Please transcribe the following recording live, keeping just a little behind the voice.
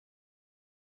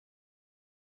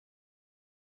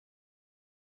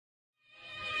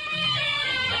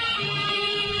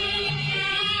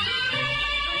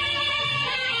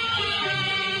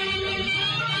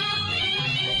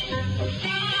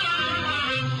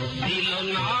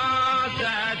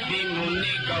नासति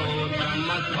मुनि गौतम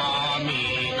स्वामी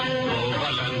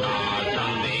गोवलना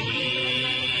संदेही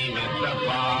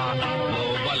नृपा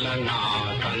गोवलना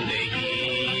संदेही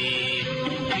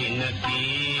विनती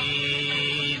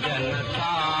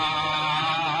जनता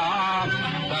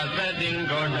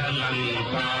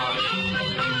सददिंगोडलंका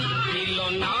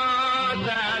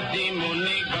नासति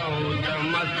मुनि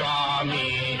गौतम स्वामी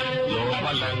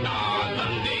गोवलना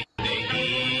संदेही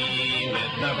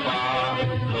नृपा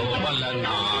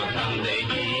गोवलना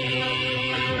संदेही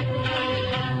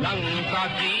लंका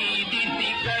सीधी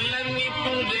सिकल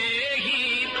निपुरेही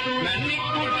ननि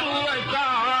कुटुवसा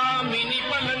मिनि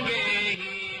पलंगेही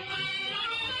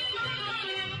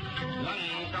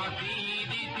लंका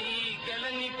सीधी सिकल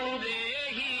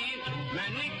निपुरेही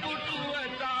ननि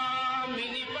कुटुवसा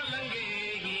मिनि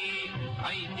पलंगेही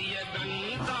ऐतिय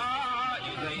गंगा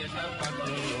युदय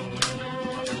सपत्नु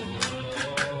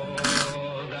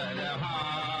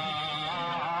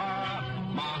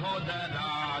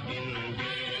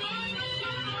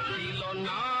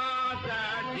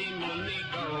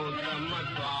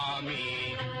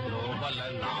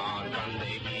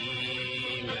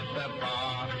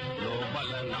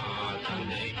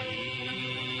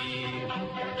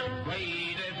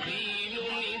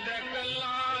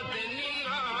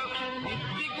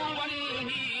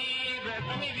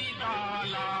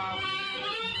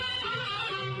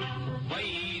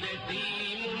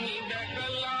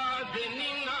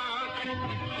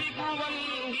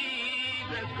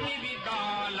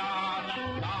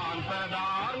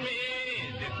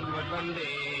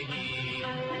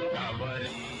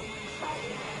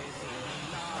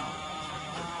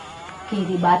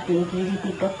කීරි බාතේ කීරි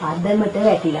ටික පදමට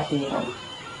වැටිලා තියෙනවා.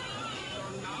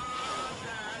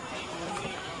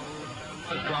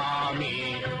 स्वामी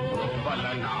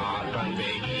गोवलना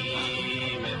संदेही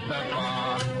नृपा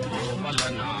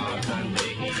गोवलना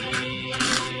संदेही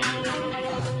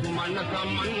मन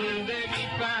संबंध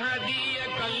विपहदिय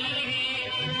कल्ही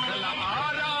कल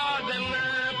आराधन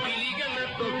पिलिगन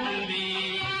तुंदी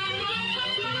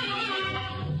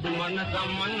मन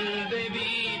संबंध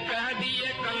विपहदिय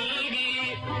कल्ही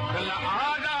कल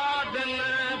आराधन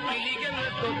पिलिगन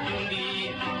तुंदी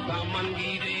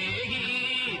समंगिरे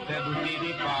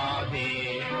तरुणी पादे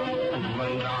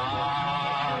बंदा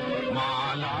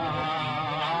माला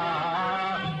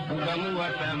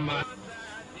गमवत मन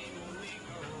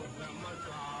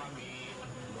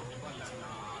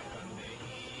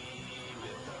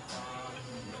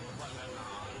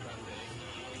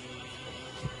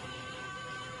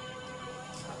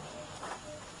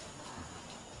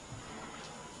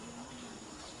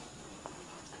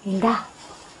इंदा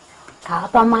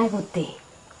कापा माय पुत्ते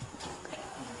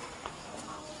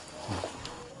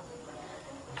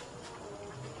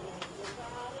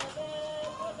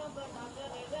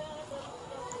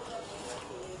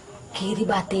කීරි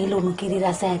බතේ ලුණු කිරි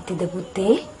රස ඇතිද පුතේ?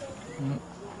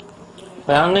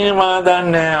 යන්නේ මා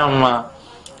දන්නේ අම්මා.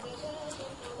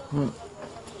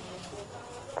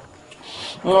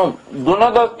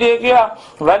 දුනදොස්තිය කියා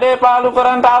වැඩේ පාලු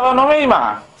කරන්න ආව නොවේයි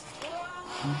මා.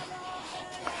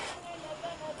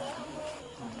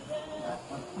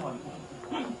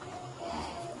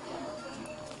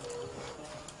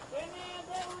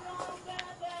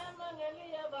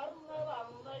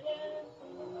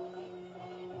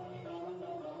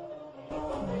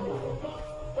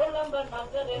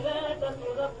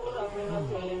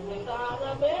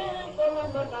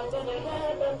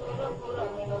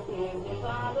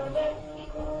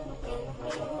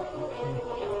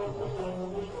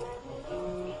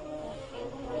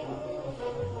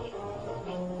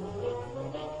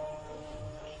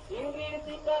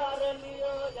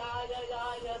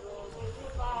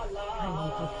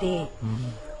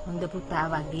 හොඳ පුතා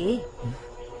වගේ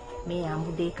මේ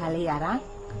අමුඩේ කලේ අරන්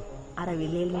අර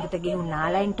විලෙලින්ට ගෙහුන්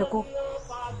නාලයින්ටකෝ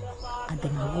අද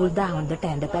නගුල්දා හොඳට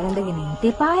ඇඳ පැළඳගෙන ඉන්න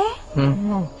එපාය.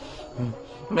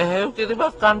 මෙහෙව්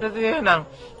කිරිබස් කන්ට තියෙනම්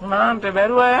මාන්ට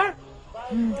බැරුව ඈ.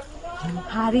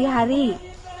 හරි හරි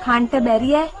කන්ට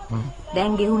බැරි ඈ.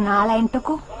 දැන් ගෙහුන්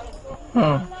නාලයින්ටකෝ.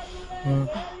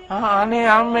 අනේ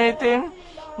අම්මේ ඉතින්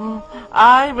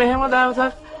ආයි මෙහෙම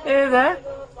දවසක් ඒද?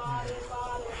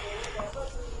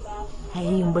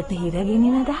 ඇයි උඹට හිරගෙන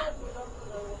නේද?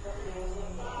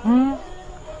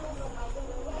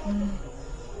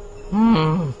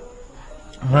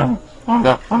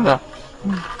 හොඳ.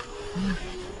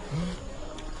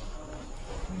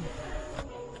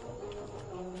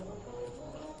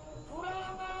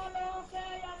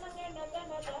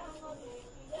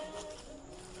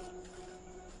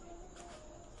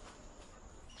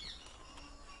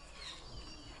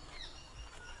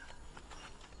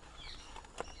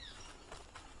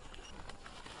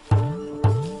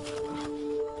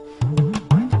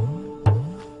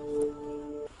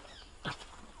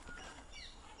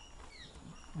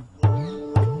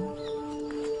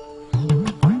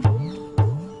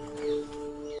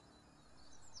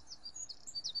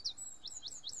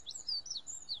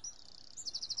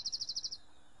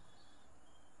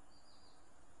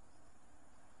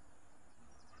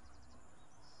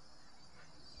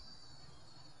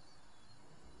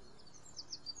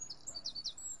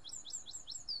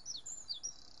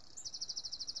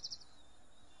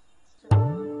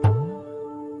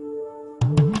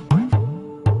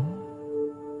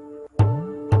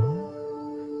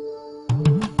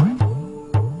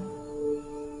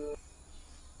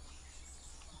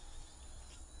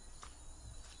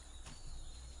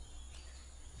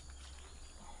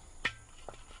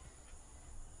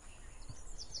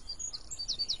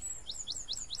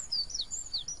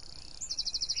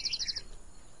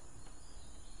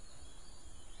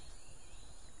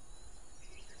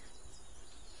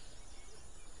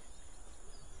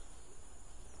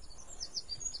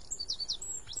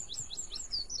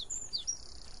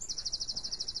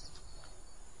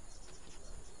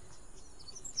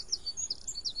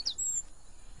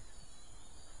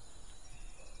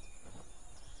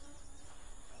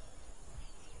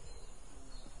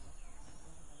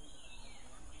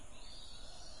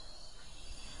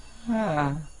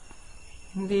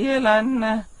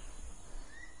 පෙලන්න.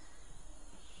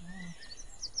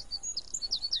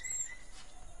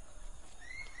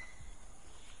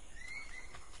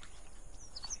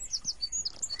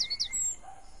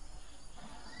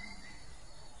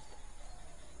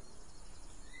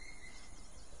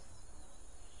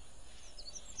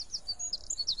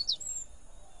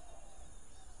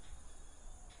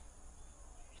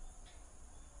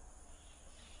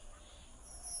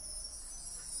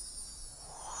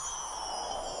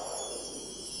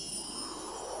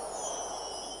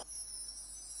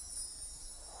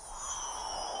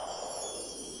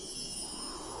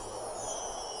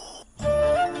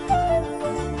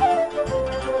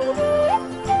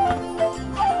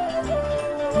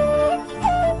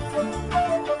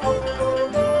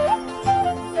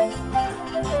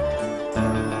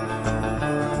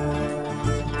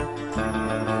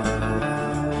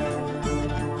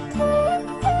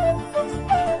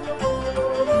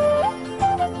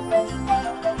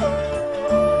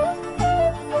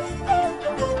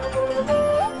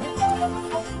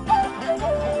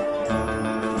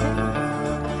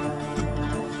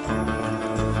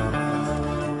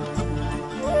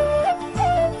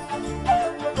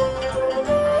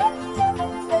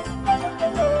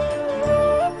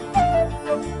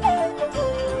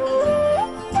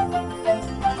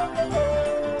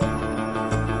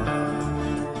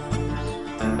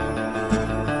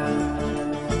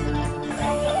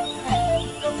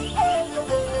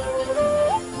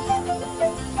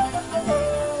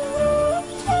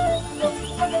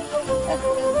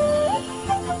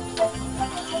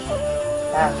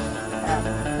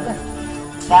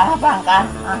 Bang kan?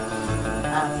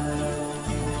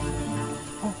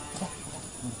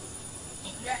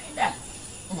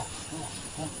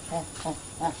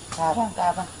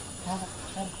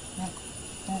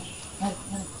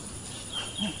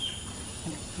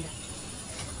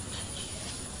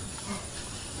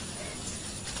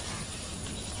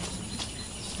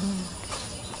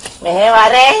 Mẹ bà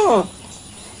đen.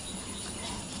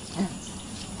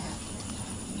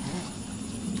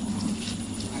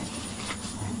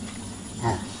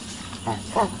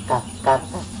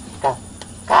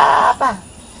 Apa?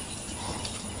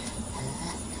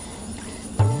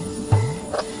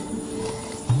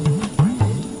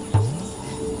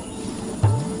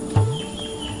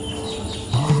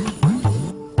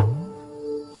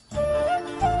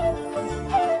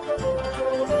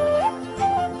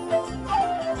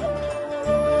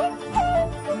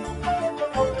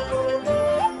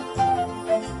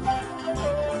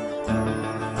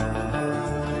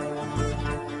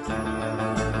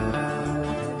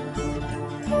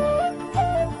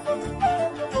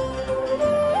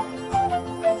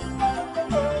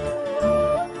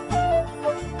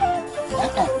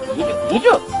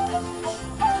 Hidup.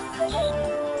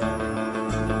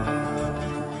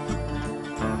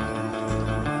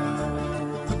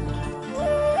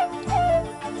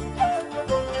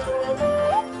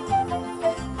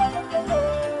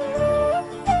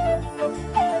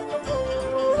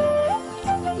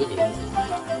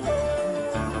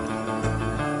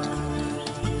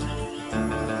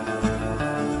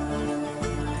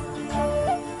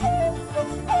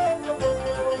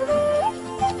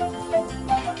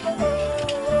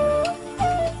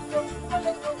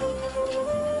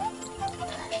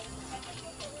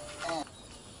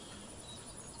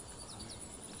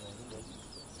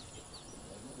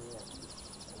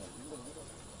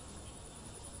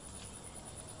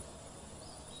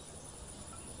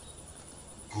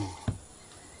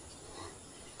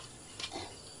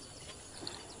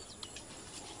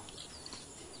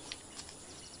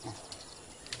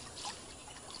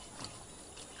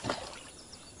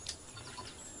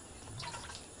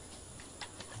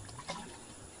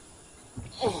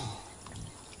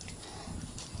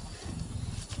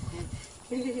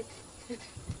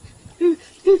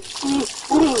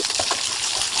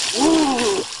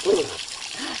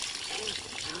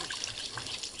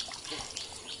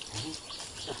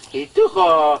 Itu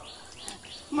kok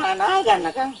mana kan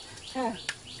Kang?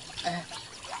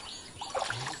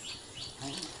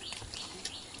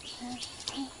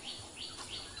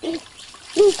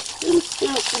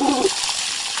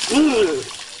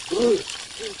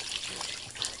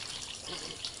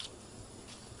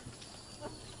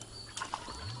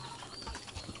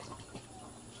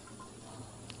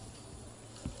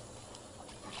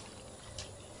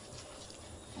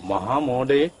 මහා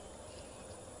මෝඩේ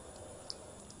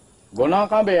ගොනා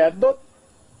කඹේ ඇද්දොත්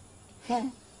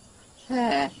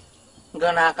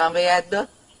ගොනා කඹේ ඇද්දොත්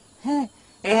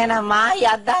එහෙනම් මා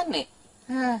යද්දන්නේ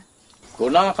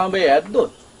ගොනා කඹේ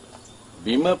ඇද්දොත්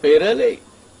බිම පෙරලෙයි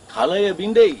කලය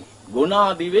බිඳෙයි ගොනා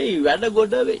දිවෙයි වැඩ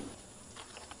ගොඩ වෙයි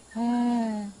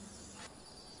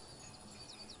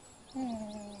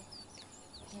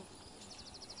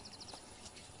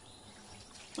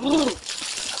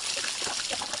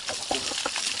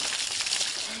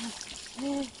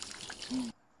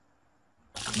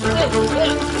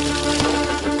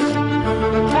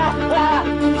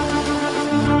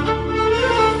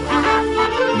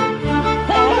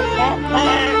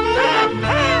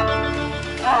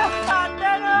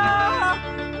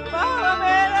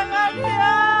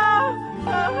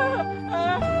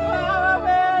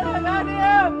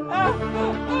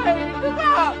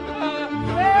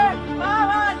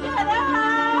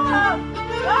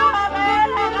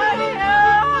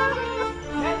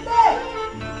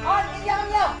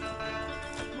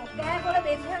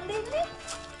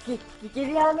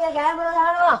කිරියාමිය ගෑමර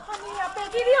දානවා. අනේ අපේ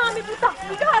කිරියාමි පුතා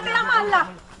විකාට යමල්ලා.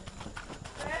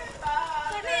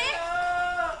 නේ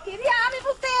කිරියාමි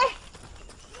පුතේ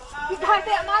විකාට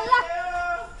යමල්ලා.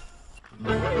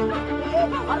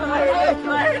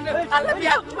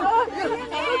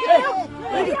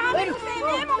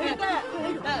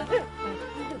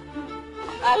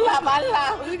 අල්ලා මල්ලා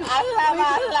අල්ලා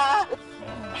මල්ලා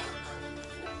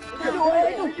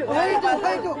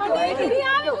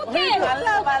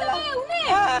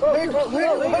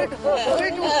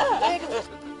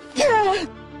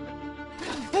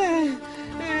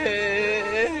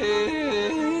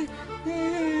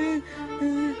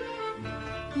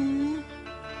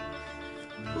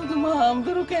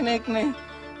හාමුදුරු කෙනෙක්නේ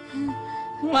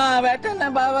මා වැටෙන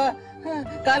බව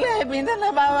කලේ බිඳන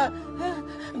බව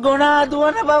ගුණා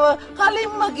දුවන බව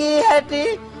කලින්ම කී ඇති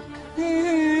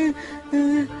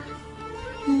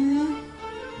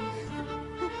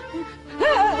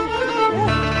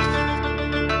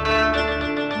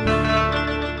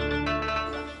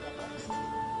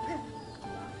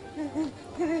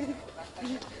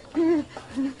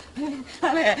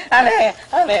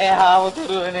අනේ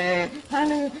හාමුදුරුවනේ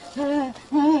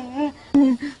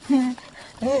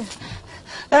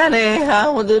අනේ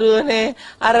හාමුදුරුවනේ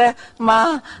අර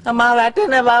මා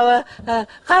වැටෙන බව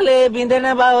කලේ බිඳෙන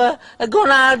බව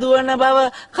ගුණා දුවන බව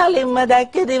කලින්ම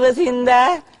දැක්ක දිවසින්ද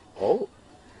ඔව්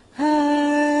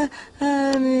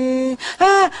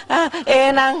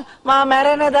එහෙනම් මා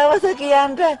මැරෙන දවස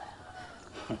කියන්ට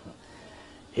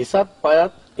හිසත්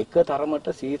පයත් එක තරමට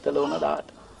සීතල වුණ දාට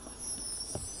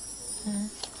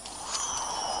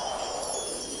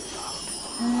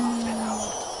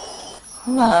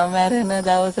මා මැරෙන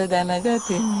දවස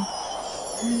දැනගතිමි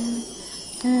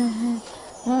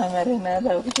මා මැරෙන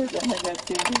දවස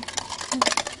දැනගතිමි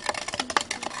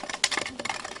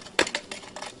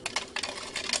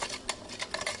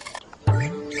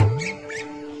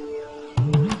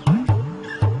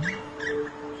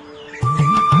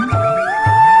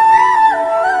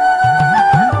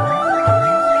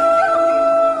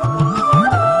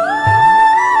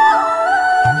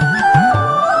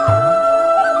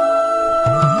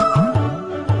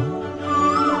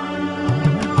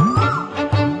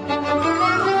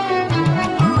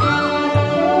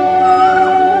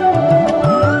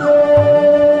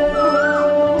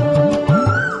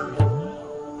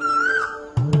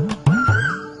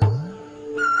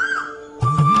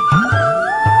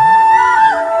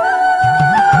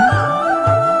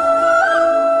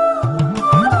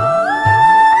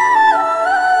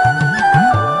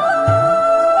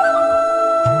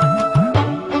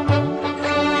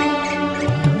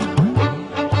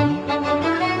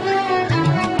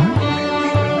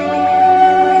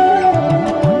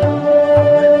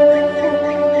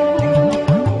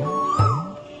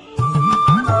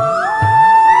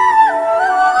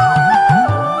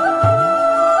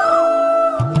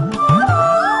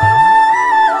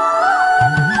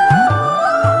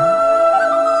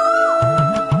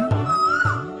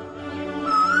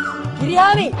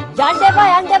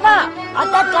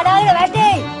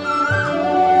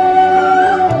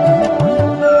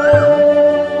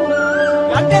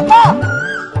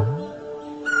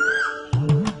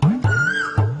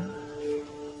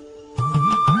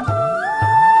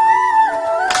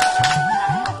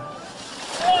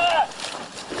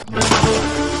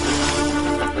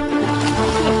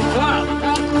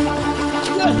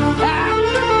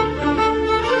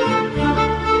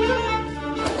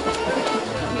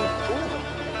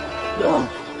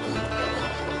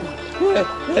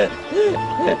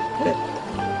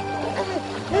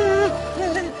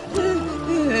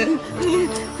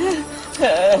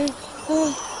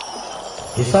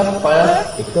හිසත්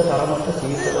පයත් එක තරමට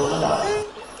සීතල වුණ දාට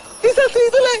හිස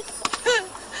සීතලයි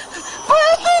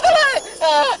සීතලයි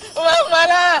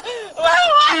මමලා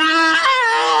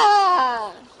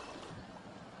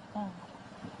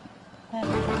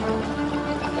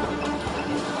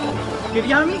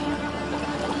කිරියාමි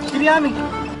කිරියාමි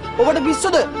ඔබට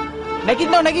පිස්සුද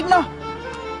නැගිටිනවා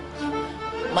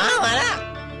මා මලා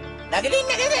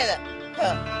නැගිටින්න කේද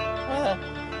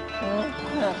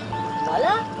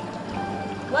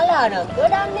මලා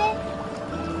නෝඩන්නේ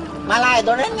මලායි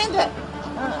දොඩන්නේද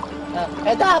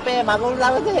එදා අපේ මගුල්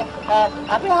දවසේ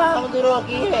අපේ හාමුදුරුවෝ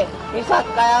කීවේ ඉසත්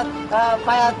කයත්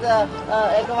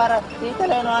එකවර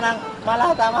සීතල වෙනවා නම්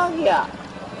මලා තමා ගියා.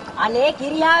 අනේ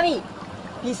කිරියාවි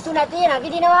පිස්සු නැති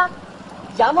නගිටිනවා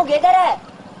යමු ගෙදර.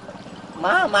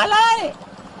 මලානේ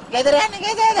ගෙදර යන්නේ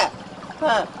කේද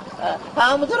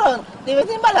හාමුදුරුවෝ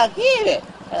දිවසින් බලා කීවේ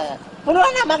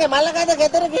පුළුවන් නම් මගේ මල්ලකද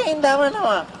ගෙදර ගිහින්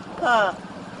දමනවා.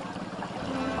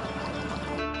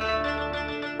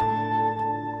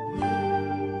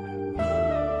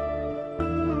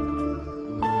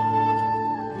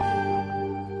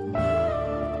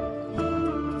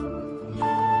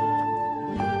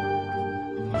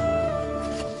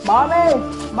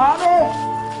 මාමේ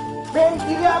මේ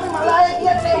කිරියාමි මලාය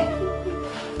කියන්නේ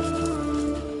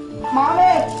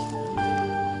මාමේ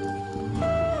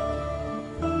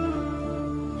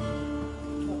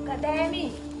මොකදෑමි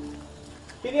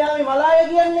කිරියාමි මලාය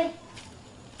කියන්නේ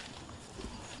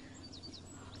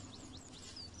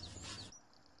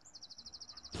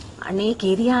අනේ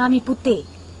කිරියාමි පුතේ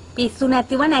පිස්සු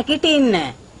නැතිව නැගිටින්න.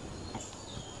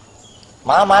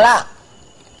 මලා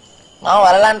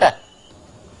වලලන්ට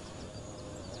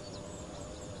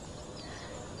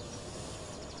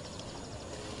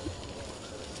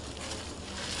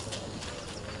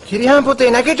කිරියාමි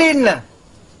පුතේ නැගිටින්න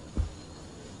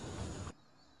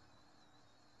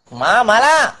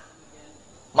මලා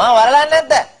වලලන්නේ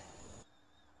නැද්ද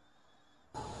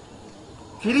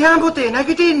කිරියාමි පුතේ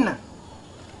නැගිටින්න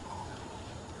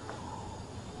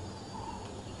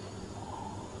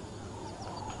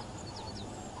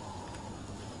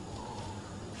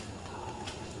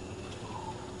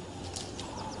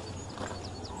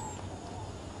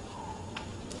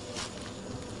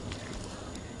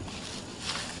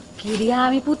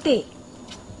කිරියාමි පුතේ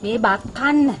මේ බත්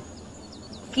කන්න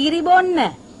කිරි බොන්න.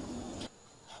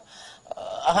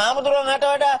 හාමුදුරුවන්ට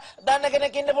වඩා දන්න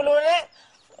කෙනෙක් ඉන්න පුළුවන් නේ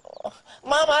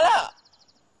මලා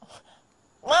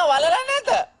වලලන්නේ නැද්ද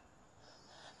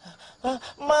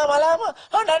මලා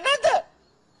හොඳන්නේ නැද්ද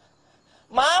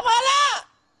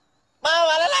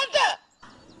වලලන්ට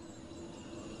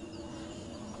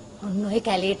ඔන්න ඔය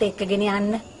කැලේට එක්කගෙන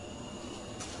යන්න.